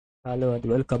Hello and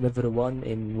welcome everyone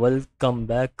and welcome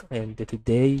back, and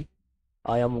today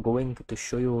I am going to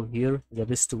show you here the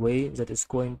best way that is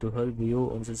going to help you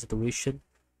on the situation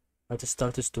that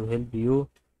starts to help you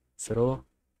through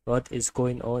what is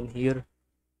going on here,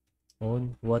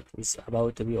 on what is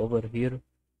about to be over here,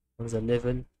 on the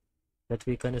level that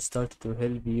we can start to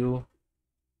help you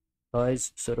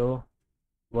guys through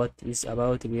what is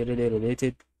about to be really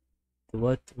related to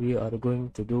what we are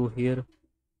going to do here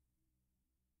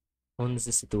on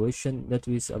the situation that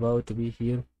is about to be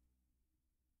here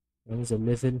on the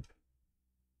level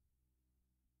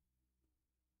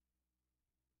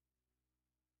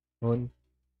on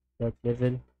that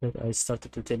level that I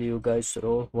started to tell you guys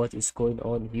through what is going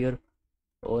on here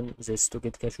on this to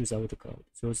get cash without account.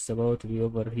 So it's about to be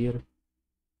over here.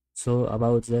 So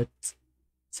about that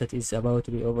is about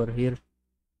to be over here.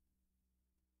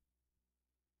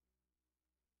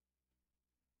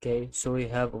 Okay, so we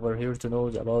have over here to know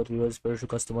about US Virtual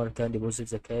customer can deposit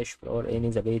the cash or any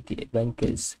the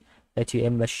bank's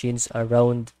ATM machines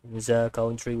around the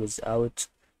country without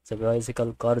the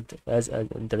physical card as an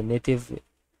alternative.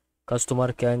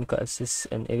 Customer can access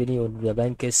any of the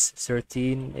bank's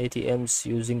 13 ATMs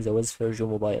using the Wells Fargo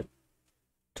mobile.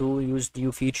 To use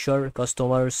new feature,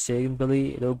 customers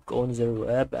simply log on their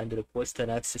app and request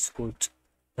an access code.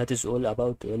 That is all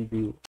about LBU.